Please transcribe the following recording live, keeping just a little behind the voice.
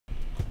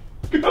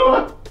Come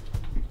on.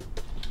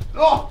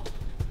 Oh!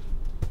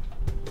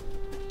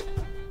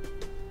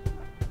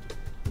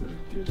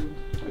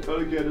 I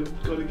gotta get him,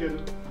 gotta get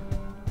him.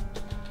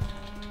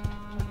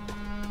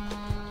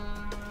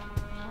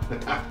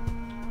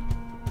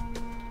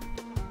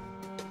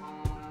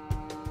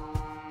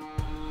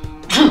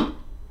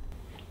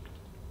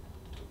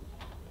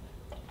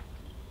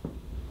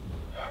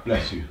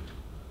 Bless you.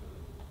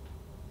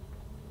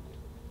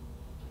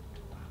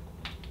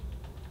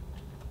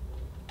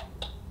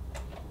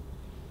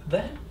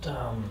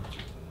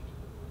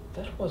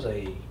 That was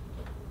a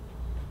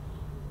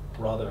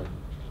rather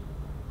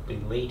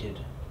belated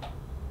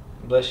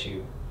bless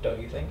you, don't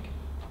you think?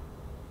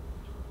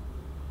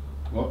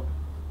 What?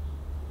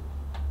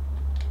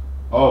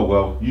 Oh,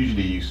 well,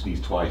 usually you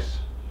sneeze twice,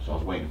 so I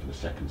was waiting for the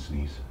second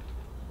sneeze.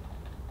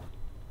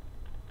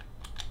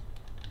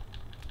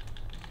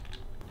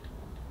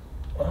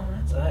 Well,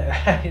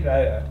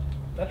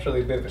 that's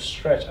really a bit of a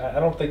stretch. I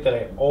don't think that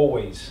I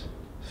always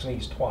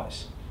sneeze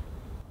twice.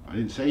 I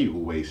didn't say you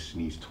always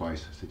sneeze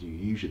twice, I said you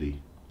usually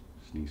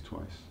sneeze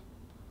twice.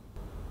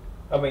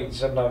 I mean,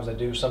 sometimes I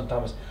do,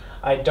 sometimes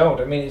I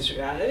don't. I mean,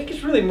 I think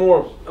it's really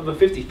more of a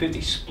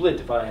 50-50 split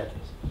if I had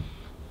this.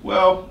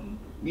 Well,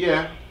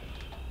 yeah.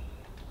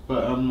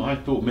 But I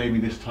thought maybe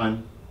this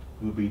time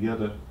it would be the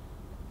other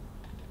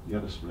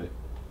split.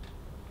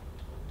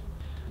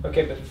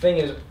 Okay, but the thing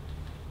is,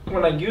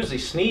 when I usually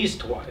sneeze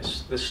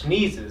twice, the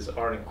sneezes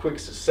are in quick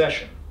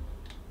succession.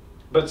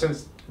 But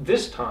since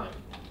this time,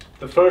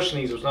 the first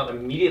sneeze was not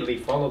immediately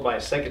followed by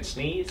a second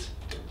sneeze,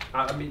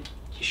 I mean,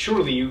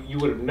 surely you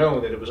would have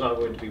known that it was not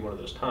going to be one of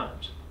those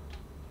times.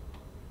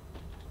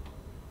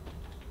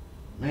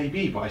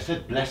 Maybe, but I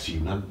said bless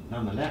you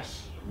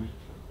nonetheless.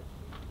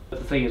 But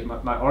the thing is,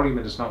 my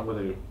argument is not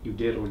whether you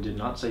did or did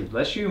not say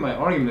bless you. My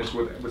argument is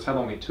with how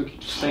long it took you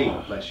to say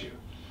bless you.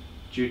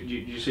 Do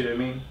you see what I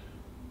mean?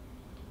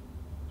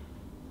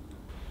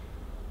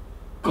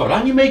 God,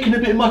 aren't you making a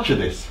bit much of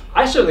this?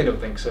 I certainly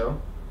don't think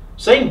so.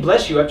 Saying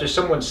bless you after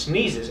someone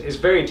sneezes is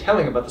very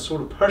telling about the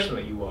sort of person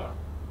that you are.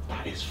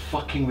 That is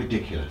fucking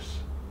ridiculous.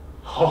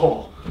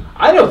 Oh,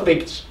 I don't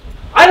think it's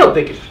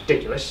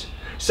ridiculous.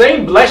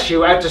 Saying bless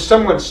you after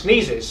someone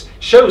sneezes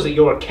shows that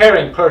you're a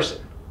caring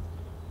person.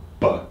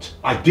 But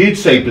I did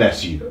say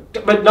bless you.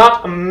 But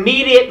not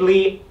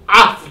immediately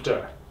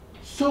after.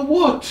 So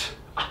what?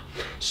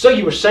 So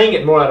you were saying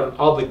it more out of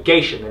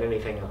obligation than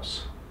anything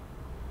else.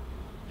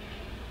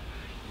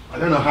 I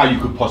don't know how you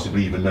could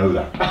possibly even know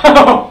that.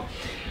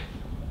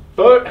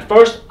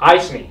 First I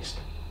sneezed,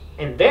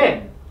 and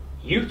then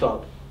you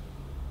thought,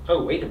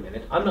 oh wait a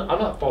minute, I'm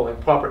not following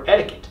proper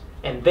etiquette.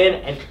 And then,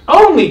 and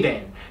only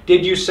then,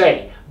 did you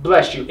say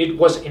bless you. It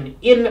was an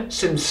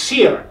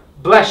insincere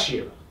bless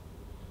you.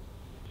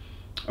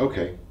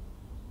 Okay.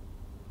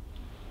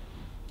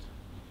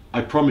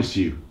 I promise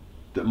you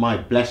that my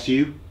bless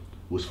you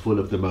was full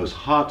of the most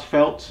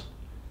heartfelt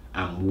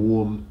and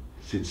warm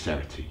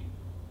sincerity.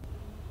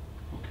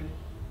 Okay?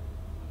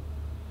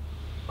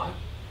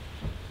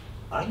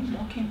 Are you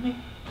mocking me?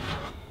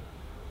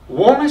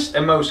 Warmest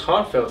and most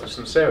heartfelt of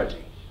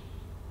sincerity.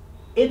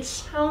 It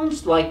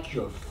sounds like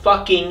you're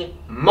fucking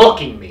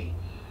mocking me.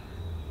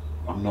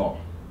 I'm not.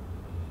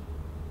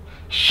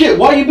 Shit,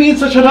 why are you being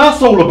such an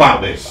asshole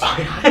about this?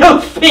 I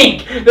don't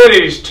think that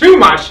it is too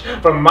much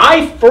for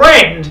my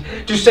friend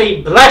to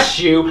say bless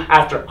you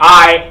after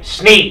I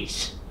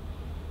sneeze.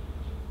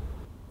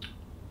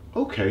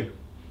 Okay.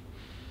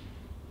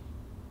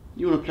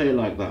 You want to play it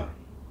like that?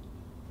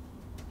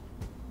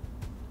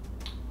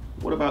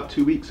 What about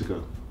 2 weeks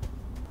ago?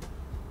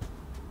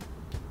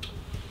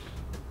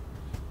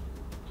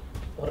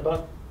 What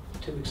about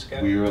 2 weeks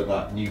ago? We were at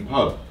that new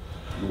pub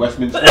in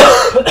Westminster.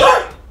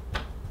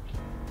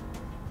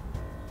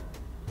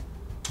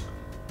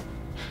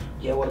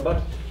 Yeah, what about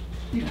it?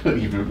 You don't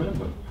even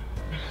remember.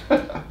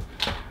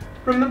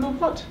 Remember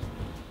what?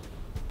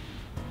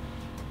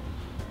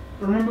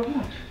 Remember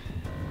what?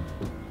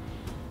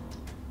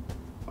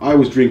 I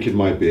was drinking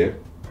my beer.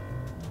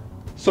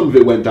 Some of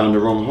it went down the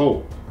wrong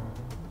hole.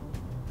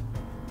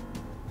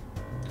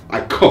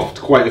 I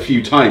coughed quite a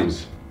few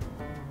times.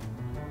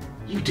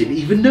 You didn't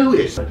even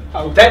notice.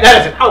 Oh, that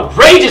is an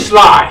outrageous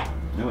lie!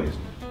 No, it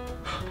isn't.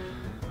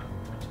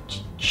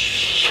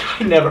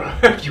 I never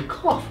heard you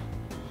cough.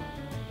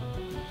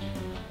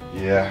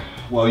 Yeah,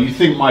 well, you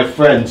think my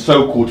friend,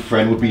 so-called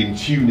friend, would be in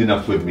tune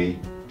enough with me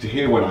to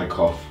hear when I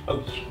cough.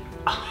 Oh,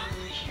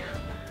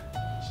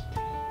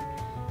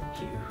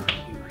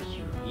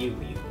 you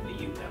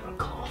never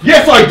cough.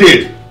 Yes, I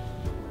did!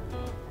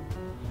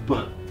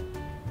 But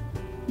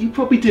you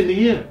probably didn't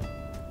hear,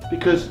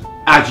 because,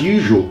 as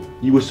usual,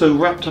 you were so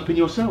wrapped up in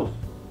yourself.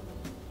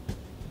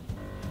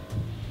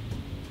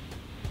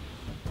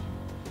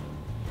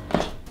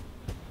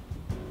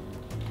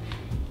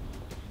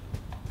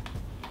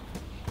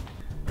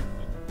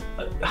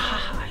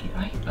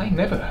 I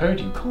never heard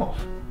you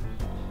cough.